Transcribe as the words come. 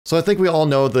So I think we all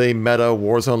know the meta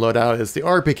Warzone loadout is the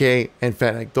RPK and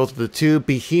fennec. Those are the two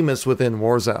behemoths within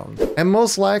Warzone. And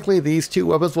most likely these two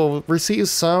weapons will receive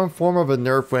some form of a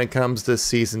nerf when it comes to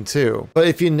Season 2. But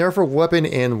if you nerf a weapon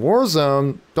in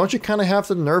Warzone, don't you kind of have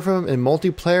to nerf them in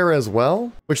multiplayer as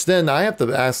well? Which then I have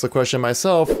to ask the question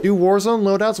myself, do Warzone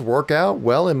loadouts work out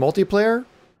well in multiplayer?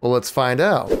 Well, let's find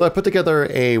out. So I put together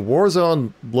a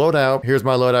Warzone loadout. Here's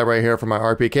my loadout right here for my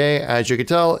RPK. As you can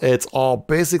tell, it's all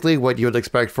basically what you would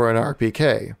expect for an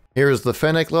RPK. Here's the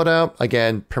fennec loadout.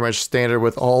 Again, pretty much standard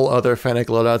with all other fennec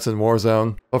loadouts in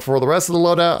Warzone. But for the rest of the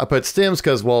loadout, I put stims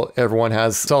because, well, everyone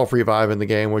has self-revive in the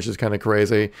game, which is kind of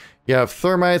crazy. You have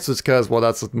thermites, just because, well,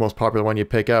 that's the most popular one you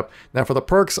pick up. Now for the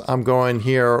perks, I'm going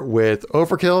here with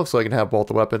overkill, so I can have both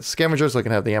the weapons. Scavenger, so I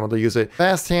can have the ammo to use it.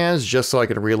 Fast hands, just so I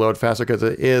can reload faster, because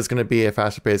it is going to be a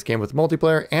faster paced game with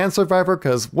multiplayer. And survivor,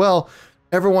 because, well,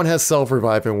 everyone has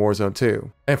self-revive in Warzone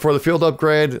 2. And for the field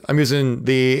upgrade, I'm using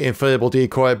the inflatable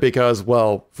decoy because,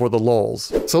 well, for the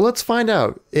lulz. So let's find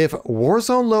out if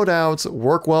Warzone loadouts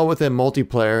work well within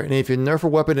multiplayer, and if you nerf a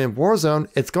weapon in Warzone,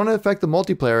 it's going to affect the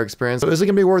multiplayer experience. So is it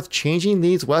going to be worth changing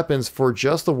these weapons for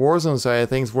just the Warzone side of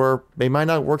things where they might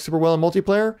not work super well in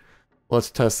multiplayer? Let's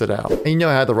test it out. And you know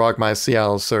I had to rock my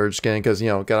Seattle Surge skin because, you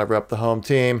know, gotta rep the home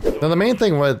team. Now the main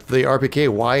thing with the RPK,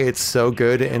 why it's so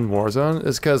good in Warzone,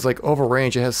 is because like over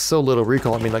range, it has so little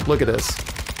recoil. I mean, like, look at this.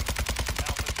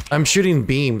 I'm shooting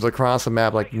beams across the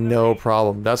map like no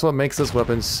problem. That's what makes this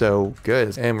weapon so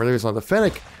good. And the reason why the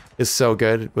fennec is so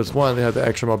good was, one, they have the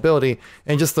extra mobility,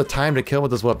 and just the time to kill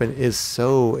with this weapon is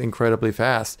so incredibly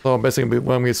fast. So basically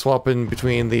when we swap in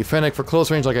between the fennec for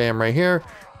close range like I am right here,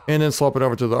 and then swap it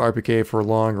over to the RPK for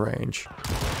long range.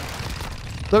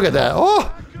 Look at that.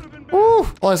 Oh!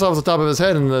 Oh! All I saw was the top of his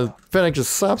head, and the fennec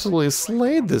just absolutely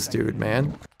slayed this dude,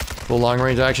 man. The long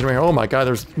range action right here. Oh my god,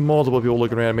 there's multiple people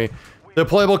looking at me.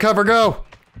 Deployable cover, go!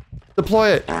 Deploy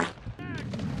it.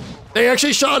 They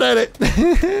actually shot at it!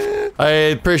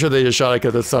 I'm pretty sure they just shot it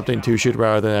because it's something to shoot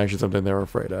rather than actually something they were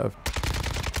afraid of.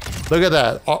 Look at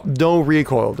that. Oh, no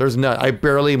recoil. There's none. I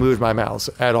barely moved my mouse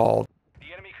at all.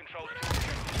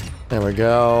 There we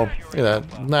go. Look at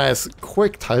that. Nice,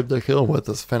 quick time to kill with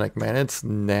this fennec, man. It's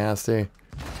nasty.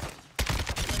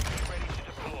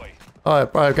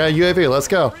 Alright, got a UAV. Let's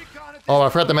go. Oh, I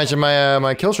forgot to mention my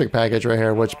my kill streak package right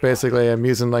here, which basically I'm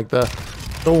using like the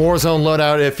Warzone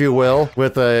loadout, if you will,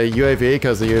 with a UAV,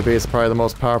 because the UAV is probably the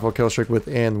most powerful kill streak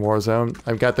within Warzone.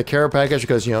 I've got the care package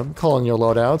because, you know, I'm calling your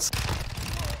loadouts.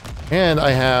 And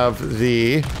I have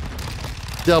the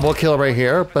double kill right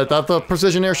here, but that's the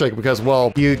precision airstrike because,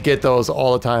 well, you get those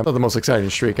all the time. They're the most exciting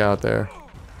streak out there.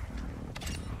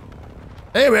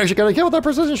 Hey, we actually got a kill with that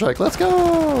precision strike. Let's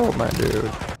go, my dude.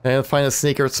 And find a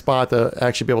sneaker spot to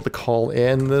actually be able to call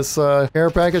in this air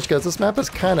package because this map is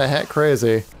kind of heck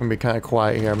crazy. I'm gonna be kind of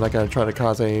quiet here. I'm not gonna try to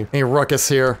cause any ruckus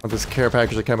here. I'll this care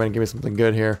package to come in and give me something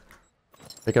good here.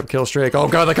 Pick up kill streak. Oh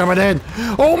god, they're coming in.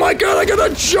 Oh my god, I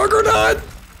got a juggernaut.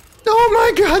 Oh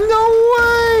my god, no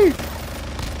way.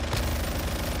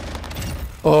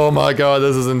 Oh my god,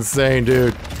 this is insane,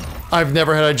 dude. I've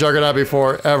never had a juggernaut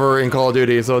before, ever in Call of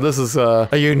Duty, so this is a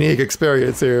unique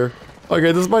experience here.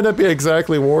 Okay, this might not be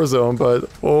exactly Warzone, but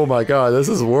oh my god, this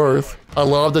is worth. I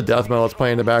love the death metal that's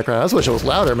playing in the background. I just wish it was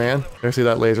louder, man. You see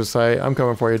that laser sight? I'm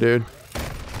coming for you, dude.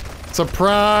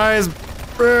 Surprise,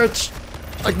 bitch!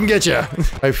 I can get you.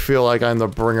 I feel like I'm the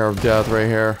bringer of death right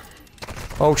here.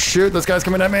 Oh shoot, this guy's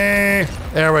coming at me!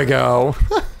 There we go.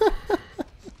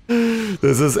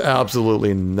 This is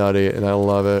absolutely nutty, and I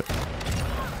love it.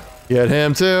 Get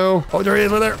him too. Oh, there he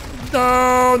is, right there.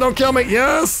 No, don't kill me.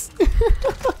 Yes.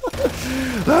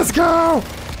 Let's go.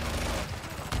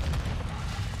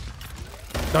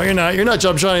 No, you're not. You're not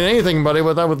jump shotting anything, buddy,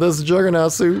 with this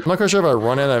juggernaut suit. I'm not quite sure if I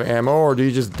run out of ammo or do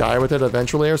you just die with it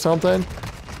eventually or something.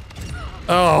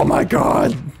 Oh my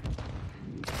god.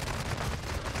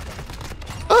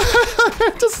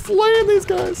 Just slaying these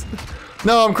guys.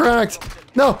 No, I'm cracked.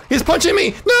 No, he's punching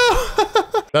me! No!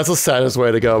 That's the saddest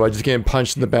way to go, by just getting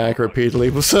punched in the back repeatedly.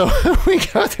 So, we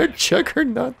got their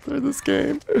juggernaut through this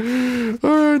game.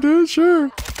 Alright, dude,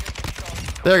 sure.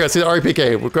 There you go, see the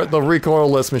RPK. We've got the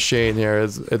recoilless machine here.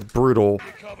 It's brutal.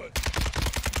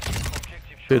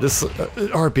 Dude, this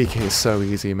RPK is so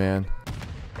easy, man.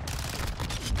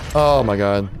 Oh my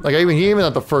god. Like, even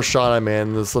at the first shot I'm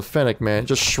in, this fennec, man, it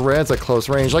just shreds at close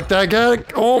range. Like that guy!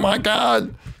 Oh my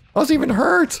god! I was even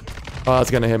hurt! Oh,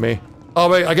 that's gonna hit me. Oh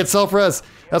wait, I get self-res.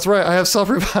 That's right, I have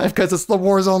self-revive because it's the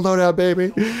Warzone loadout, baby.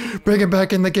 Bring it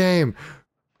back in the game.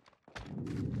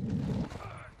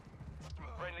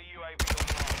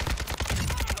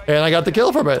 And I got the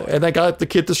kill from it. And I got the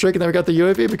kit to streak and then we got the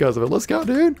UAV because of it. Let's go,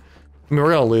 dude. I mean,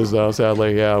 we're gonna lose though,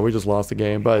 sadly. Yeah, we just lost the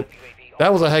game, but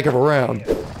that was a heck of a round.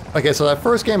 Okay, so that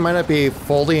first game might not be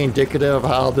fully indicative of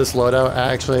how this loadout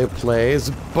actually plays,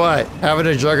 but having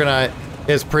a Juggernaut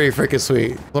is pretty freaking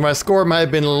sweet. So my score might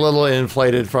have been a little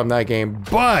inflated from that game,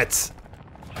 but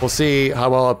we'll see how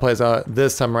well it plays out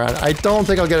this time around. I don't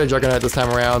think I'll get a Juggernaut this time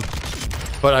around,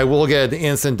 but I will get an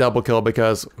instant double kill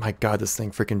because, my god, this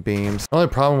thing freaking beams. The only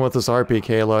problem with this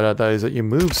RPK loadout though is that you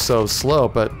move so slow,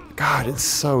 but god, it's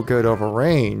so good over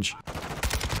range.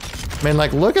 Man,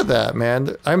 like, look at that,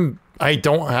 man. I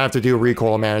don't have to do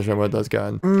recoil management with this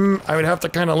gun. I would have to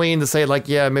kind of lean to say, like,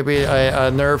 yeah, maybe a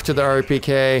nerf to the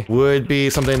RPK would be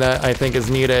something that I think is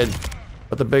needed.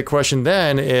 But the big question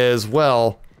then is,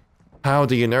 well, how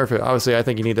do you nerf it? Obviously, I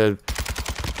think you need to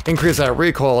increase that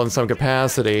recoil in some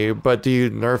capacity, but do you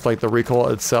nerf, like, the recoil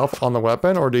itself on the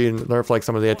weapon, or do you nerf, like,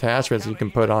 some of the attachments you can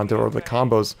put onto it, or the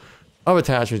combos of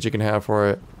attachments you can have for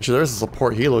it? Actually, there's a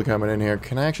support helo coming in here.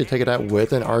 Can I actually take it out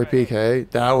with an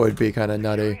RPK? That would be kind of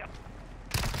nutty.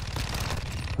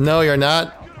 No, you're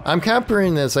not. I'm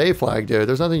capturing this A flag, dude.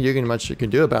 There's nothing you can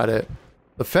do about it.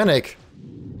 The fennec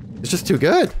is just too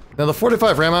good. Now, the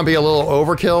 45 RAM might be a little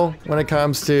overkill when it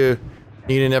comes to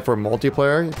needing it for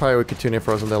multiplayer. You probably would continue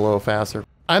for something a little faster.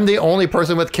 I'm the only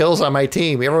person with kills on my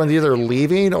team. Everyone's either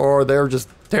leaving or they're just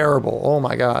terrible. Oh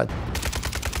my god.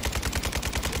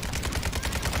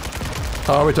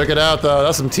 Oh, we took it out though.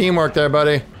 That's some teamwork there,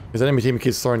 buddy. Because enemy team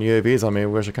keeps throwing UAVs on me. I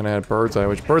wish I kind of had Bird's Eye,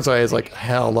 which Bird's Eye is like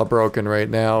hella broken right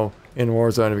now in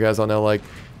Warzone. If you guys don't know, like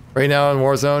right now in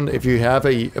Warzone, if they have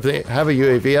a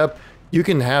UAV up, you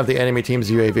can have the enemy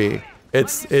team's UAV.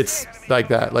 It's like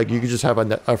that. Like you could just have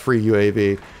a free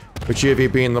UAV, which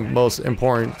UAV being the most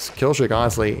important kill streak,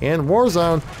 honestly, in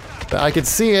Warzone. But I could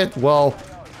see it. Well,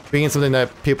 being something that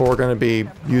people are going to be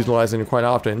utilizing quite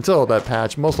often until that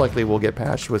patch most likely will get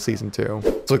patched with Season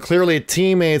 2. So clearly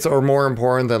teammates are more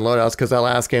important than loadouts because that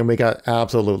last game we got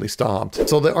absolutely stomped.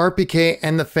 So the RPK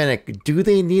and the fennec, do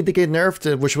they need to get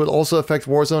nerfed, which would also affect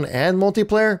Warzone and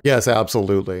multiplayer? Yes,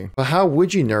 absolutely. But how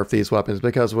would you nerf these weapons?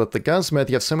 Because with the gunsmith,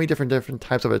 you have so many different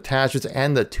types of attachments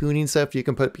and the tuning stuff you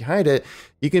can put behind it.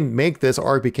 You can make this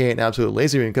RPK an absolute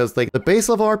laser beam because like the base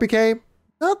level RPK,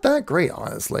 not that great,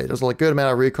 honestly. There's a good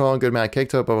amount of recoil and good amount of kick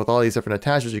to it, but with all these different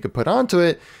attachments you can put onto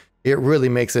it, it really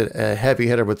makes it a heavy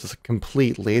hitter with this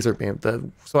complete laser beam.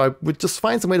 So I would just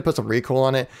find some way to put some recoil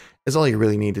on it is all you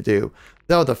really need to do.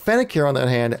 Though the fennec here, on the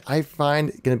other hand, I find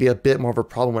going to be a bit more of a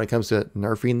problem when it comes to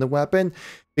nerfing the weapon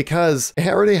because it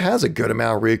already has a good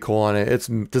amount of recoil on it. It's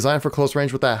designed for close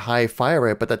range with that high fire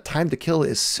rate, but the time to kill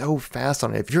is so fast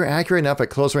on it. If you're accurate enough at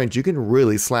close range, you can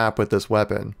really slap with this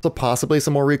weapon. So possibly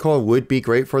some more recoil would be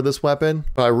great for this weapon,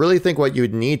 but I really think what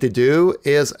you'd need to do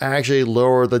is actually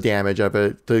lower the damage of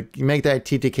it to make that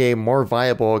TTK more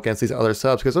viable against these other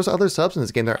subs, because there's other subs in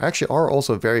this game that actually are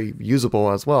also very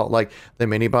usable as well. Like the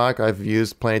Minibok I've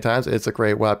used plenty of times. It's a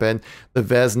great weapon. The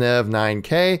Vesnev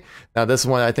 9K. Now this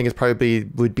one I think is probably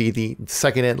would be the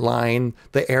second in line,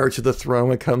 the heir to the throne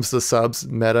when it comes to subs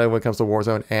meta, when it comes to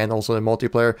Warzone and also in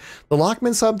multiplayer. The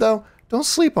Lockman sub though, don't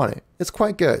sleep on it. It's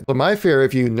quite good. But my fear,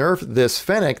 if you nerf this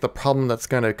fennec, the problem that's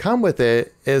going to come with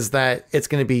it is that it's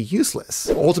going to be useless.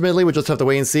 Ultimately, we'll just have to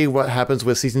wait and see what happens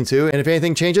with Season 2. And if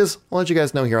anything changes, I'll let you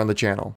guys know here on the channel.